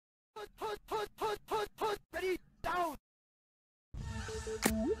Ready, down.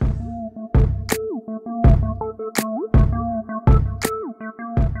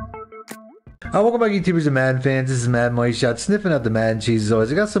 Welcome back, YouTubers and Madden fans. This is Madden Money Shot, sniffing out the Madden cheese as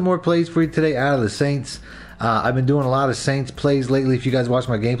always. I got some more plays for you today out of the Saints. I've been doing a lot of Saints plays lately. If you guys watch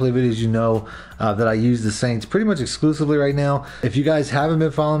my gameplay videos, you know that I use the Saints pretty much exclusively right now. If you guys haven't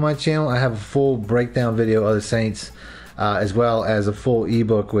been following my channel, I have a full breakdown video of the Saints, as well as a full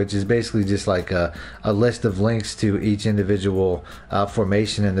ebook, which is basically just like a list of links to each individual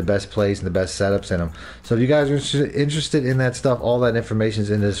formation and the best plays and the best setups in them. So if you guys are interested in that stuff, all that information is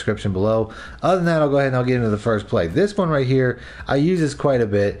in the description below. Other than that, I'll go ahead and I'll get into the first play. This one right here, I use this quite a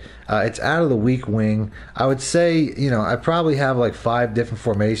bit. It's out of the weak wing. I would say, you know, I probably have like 5 different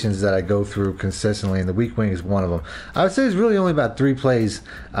formations that I go through consistently, and the weak wing is one of them. I would say there's really only about 3 plays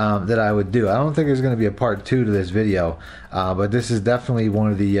that I would do. I don't think there's going to be a part 2 to this video, but this is definitely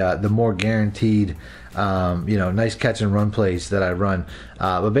one of the more guaranteed, you know, nice catch and run plays that I run.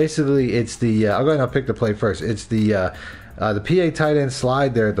 But basically, it's the I'll go ahead and I'll pick the play first. It's the PA tight end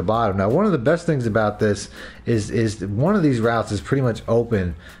slide there at the bottom. Now, one of the best things about this is one of these routes is pretty much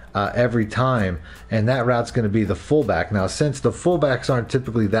open every time, and that route's going to be the fullback. Now, since the fullbacks aren't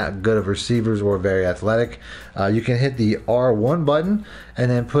typically that good of receivers or very athletic, you can hit the R1 button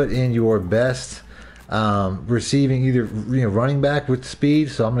and then put in your best receiving, either running back with speed.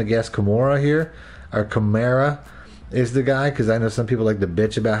 So I'm going to guess Kamara here, or Kamara is the guy, because I know some people like to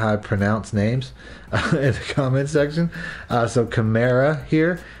bitch about how I pronounce names in the comment section. So Kamara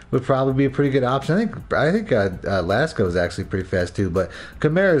here would probably be a pretty good option. I think Lasco is actually pretty fast too, but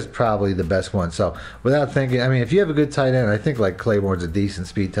Kamara is probably the best one. So without thinking, I mean, if you have a good tight end, I think like Claiborne's a decent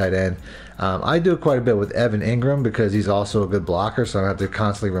speed tight end. I do it quite a bit with Evan Ingram because he's also a good blocker, so I don't have to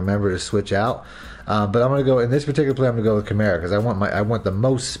constantly remember to switch out. But I'm going to go, in this particular play, I'm going to go with Kamara because I want the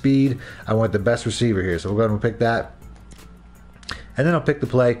most speed. I want the best receiver here. So we'll go ahead and pick that. And then I'll pick the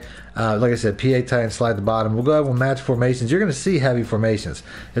play. Like I said, PA tight end slide the bottom. We'll go ahead and we'll match formations. You're going to see heavy formations.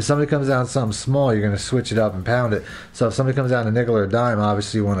 If somebody comes out in something small, you're going to switch it up and pound it. So if somebody comes out in a nickel or a dime,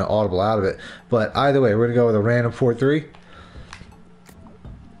 obviously you want to audible out of it. But either way, we're going to go with a random 4-3.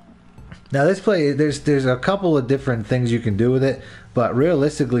 Now this play, there's a couple of different things you can do with it, but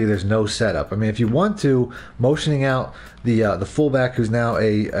realistically there's no setup. I mean, if you want to, motioning out the fullback who's now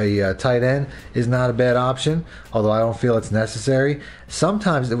a tight end is not a bad option, although I don't feel it's necessary.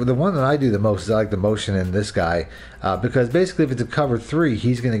 Sometimes the one that I do the most is I like the motion in this guy, because basically if it's a cover 3,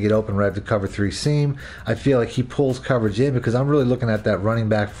 he's going to get open right at the cover 3 seam. I feel like he pulls coverage in because I'm really looking at that running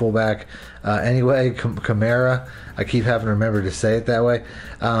back, fullback anyway, Kamara. I keep having to remember to say it that way.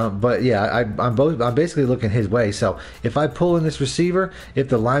 But yeah, I'm basically looking his way. So if I pull in this receiver, if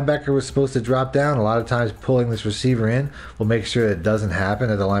the linebacker was supposed to drop down, a lot of times pulling this receiver in will make sure that it doesn't happen,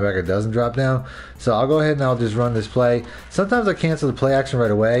 that the linebacker doesn't drop down. So I'll go ahead and I'll just run this play. Sometimes I cancel the play action right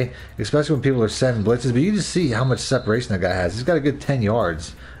away, especially when people are setting blitzes, but you just see how much separation that guy has. He's got a good 10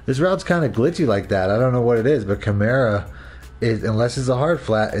 yards. This route's kind of glitchy like that. I don't know what it is, but Kamara, unless it's a hard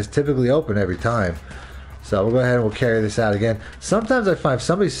flat, is typically open every time. So we'll go ahead and we'll carry this out again. Sometimes I find if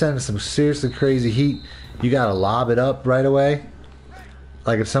somebody's sending some seriously crazy heat, you got to lob it up right away.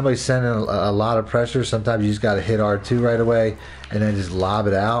 Like if somebody's sending a lot of pressure, sometimes you just got to hit R2 right away and then just lob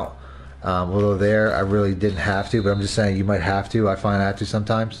it out. Although there, I really didn't have to, but I'm just saying you might have to. I find I have to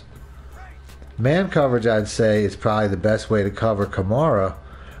sometimes. Man coverage, I'd say, is probably the best way to cover Kamara.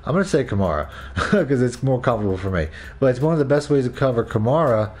 I'm going to say Kamara because it's more comfortable for me. But it's one of the best ways to cover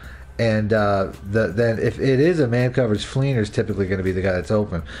Kamara. And then if it is a man coverage, Fleener is typically going to be the guy that's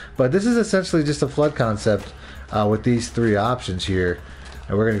open. But this is essentially just a flood concept with these 3 options here.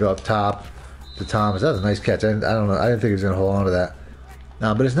 And we're going to go up top to Thomas. That was a nice catch. I don't know. I didn't think he was going to hold on to that.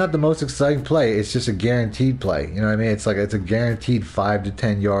 But it's not the most exciting play. It's just a guaranteed play. You know what I mean? It's like it's a guaranteed 5 to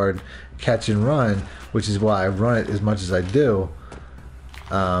 10 yard catch and run, which is why I run it as much as I do.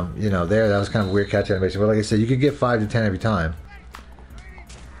 You know, that was kind of a weird catch animation. But like I said, you can get 5 to 10 every time.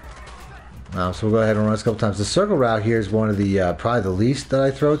 So we'll go ahead and run this a couple times. The circle route here is one of the probably the least that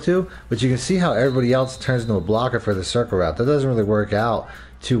I throw to, but you can see how everybody else turns into a blocker for the circle route. That doesn't really work out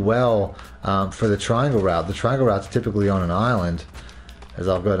too well for the triangle route. The triangle route's typically on an island, as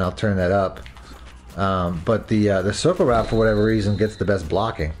I'll go ahead and I'll turn that up. But the circle route, for whatever reason, gets the best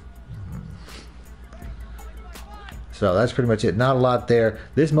blocking. So that's pretty much it. Not a lot there.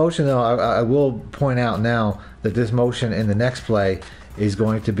 This motion, though, I will point out now that this motion in the next play is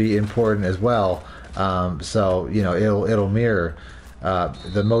going to be important as well. So you know it'll mirror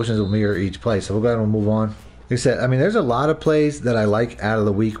the motions will mirror each play. So we'll go ahead and move on. Like I said, I mean, there's a lot of plays that I like out of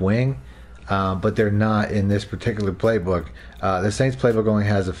the weak wing. but they're not in this particular playbook. The Saints playbook only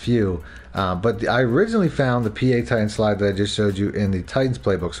has a few, but I originally found the PA Titan slide that I just showed you in the Titans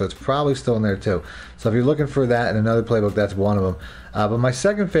playbook, so it's probably still in there too. So if you're looking for that in another playbook, that's one of them. But my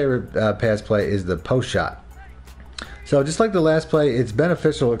second favorite pass play is the post shot. So just like the last play, it's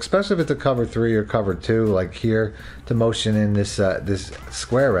beneficial, especially if it's a cover 3 or cover 2, like here, to motion in this this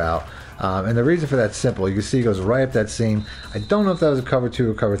square route. And the reason for that's simple. You can see he goes right up that seam. I don't know if that was a cover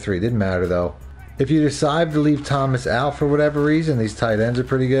 2 or cover 3. It didn't matter though. If you decide to leave Thomas out for whatever reason, these tight ends are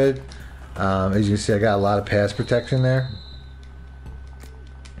pretty good. As you can see, I got a lot of pass protection there.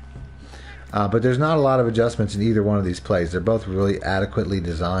 But there's not a lot of adjustments in either one of these plays. They're both really adequately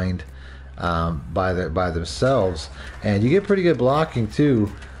designed by themselves. And you get pretty good blocking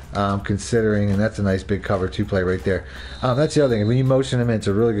too. Considering, and that's a nice big cover 2 play right there. That's the other thing. When you motion them in, it's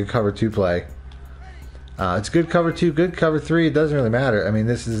a really good cover 2 play. It's good cover 2, good cover 3. It doesn't really matter. I mean,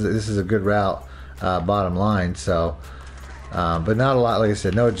 this is a good route, bottom line. So, but not a lot. Like I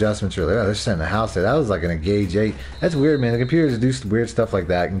said, no adjustments really. Oh, they're sending a house there. That was like in a gauge 8. That's weird, man. The computers do weird stuff like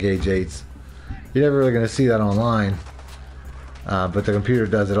that in gauge 8s. You're never really going to see that online. But the computer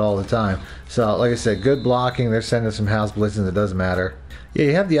does it all the time. So, like I said, good blocking. They're sending some house blitzes. It doesn't matter. Yeah,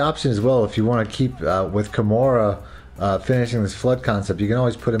 you have the option as well if you want to keep with Kimura finishing this flood concept. You can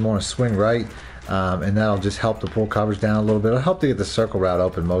always put him on a swing right, and that'll just help to pull coverage down a little bit. It'll help to get the circle route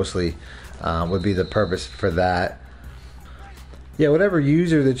open mostly, would be the purpose for that. Yeah, whatever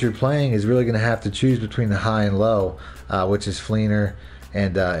user that you're playing is really going to have to choose between the high and low, which is Fleener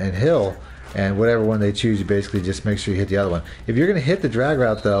and Hill. And whatever one they choose, you basically just make sure you hit the other one. If you're going to hit the drag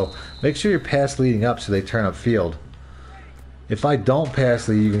route, though, make sure you're pass leading up so they turn up field. If I don't pass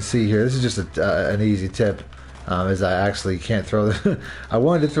lead, you can see here, this is just an easy tip, as I actually can't throw the I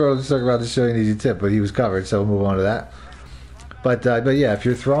wanted to throw the circle route to show you an easy tip, but he was covered, so we'll move on to that. But yeah, if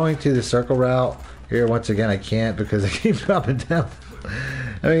you're throwing to the circle route, here, once again, I can't because I keep dropping down.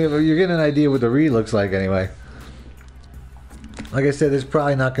 I mean, you're getting an idea what the read looks like anyway. Like I said, there's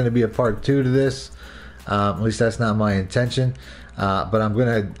probably not going to be a part 2 to this. At least that's not my intention. But I'm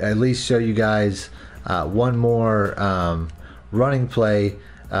going to at least show you guys one more running play.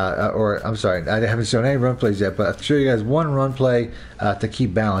 Or I'm sorry, I haven't shown any run plays yet, but I'll show you guys one run play to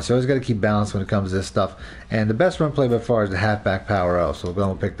keep balance. You always got to keep balance when it comes to this stuff. And the best run play by far is the halfback power O. So we'll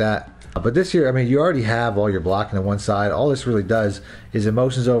go and pick that. But this year, I mean, you already have all your blocking on one side. All this really does is it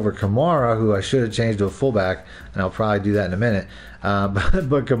motions over Kamara, who I should have changed to a fullback, and I'll probably do that in a minute.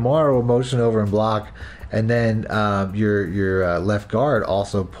 But Kamara will motion over and block, and then your left guard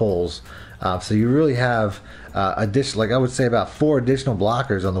also pulls. So you really have like I would say about 4 additional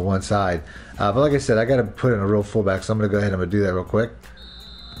blockers on the one side. But like I said, I got to put in a real fullback, so I'm going to go ahead and I'm going to do that real quick.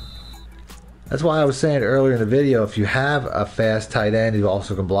 That's why I was saying earlier in the video, if you have a fast tight end who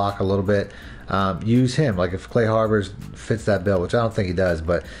also can block a little bit, use him. Like if Clay Harbors fits that bill, which I don't think he does,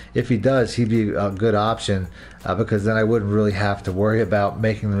 but if he does, he'd be a good option because then I wouldn't really have to worry about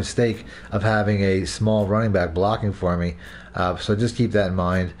making the mistake of having a small running back blocking for me. So just keep that in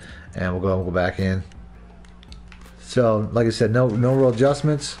mind, and we'll go back in. So like I said, no real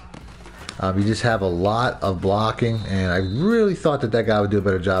adjustments. You just have a lot of blocking, and I really thought that guy would do a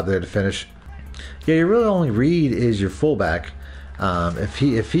better job there to finish. Yeah, your really only read is your fullback. If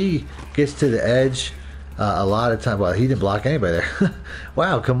he gets to the edge, a lot of time, well, he didn't block anybody there.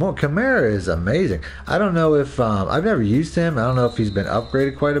 Wow, Kamara is amazing. I don't know if I've never used him. I don't know if he's been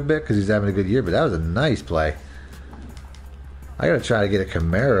upgraded quite a bit because he's having a good year, but that was a nice play. I gotta try to get a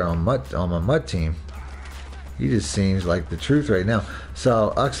Kamara on my mud team. He just seems like the truth right now.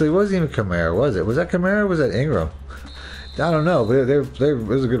 So actually, it wasn't even Kamara, was it? Was that Kamara or was that Ingram? I don't know, but it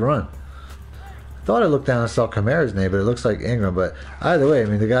was a good run. I thought I looked down and saw Kamara's name, but it looks like Ingram. But either way, I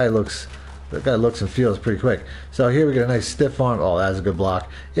mean, the guy looks and feels pretty quick. So here we get a nice stiff arm. Oh, that was a good block.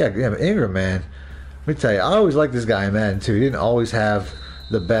 Yeah, but Ingram, man. Let me tell you, I always liked this guy in Madden too. He didn't always have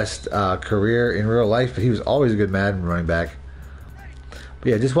the best career in real life, but he was always a good Madden running back. But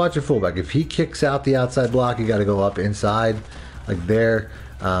yeah, just watch your fullback. If he kicks out the outside block, you got to go up inside, like there.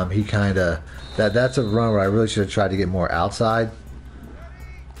 He kind of that's a run where I really should have tried to get more outside,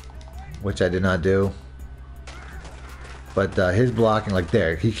 which I did not do. But his blocking, like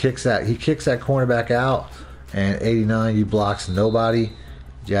there, he kicks that cornerback out, and 89, you blocks nobody,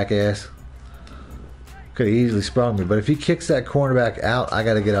 jackass. Could have easily sprung me, but if he kicks that cornerback out, I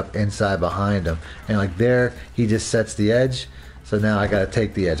got to get up inside behind him, and like there, he just sets the edge. So now I got to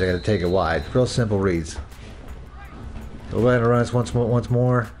take the edge. I got to take it wide. Real simple reads. So we'll go ahead and run this once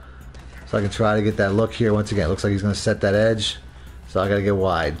more, so I can try to get that look here. Once again, it looks like he's going to set that edge, so I got to get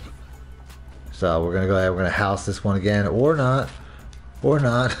wide. So we're going to go ahead, we're going to house this one again, or not.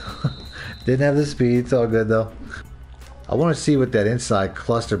 Didn't have the speed. It's all good though. I want to see what that inside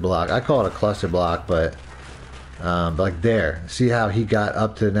cluster block. I call it a cluster block, but like there. See how he got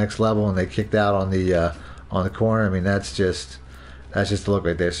up to the next level and they kicked out on the corner. I mean, that's just the look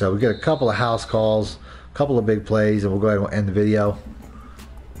right there. So we get a couple of house calls, a couple of big plays, and we'll go ahead and end the video.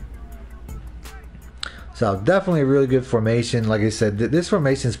 So definitely a really good formation. Like I said, this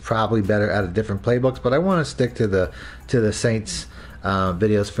formation is probably better out of different playbooks, but I want to stick to the Saints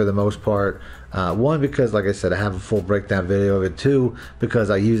videos for the most part. One, because like I said, I have a full breakdown video of it. Two,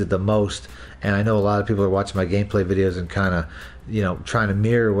 because I use it the most, and I know a lot of people are watching my gameplay videos and kind of, you know, trying to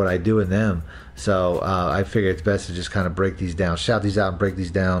mirror what I do in them. So I figure it's best to just kind of break these down, shout these out and break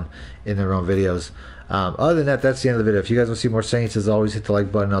these down in their own videos. Other than that, that's the end of the video. If you guys want to see more Saints, as always, hit the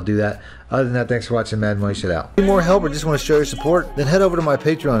like button. I'll do that. Other than that, thanks for watching Madden Money Shit out. Need more help or just want to show your support? Then head over to my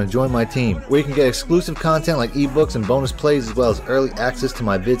Patreon and join my team, where you can get exclusive content like ebooks and bonus plays, as well as early access to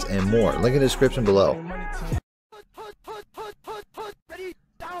my vids and more. Link in the description below.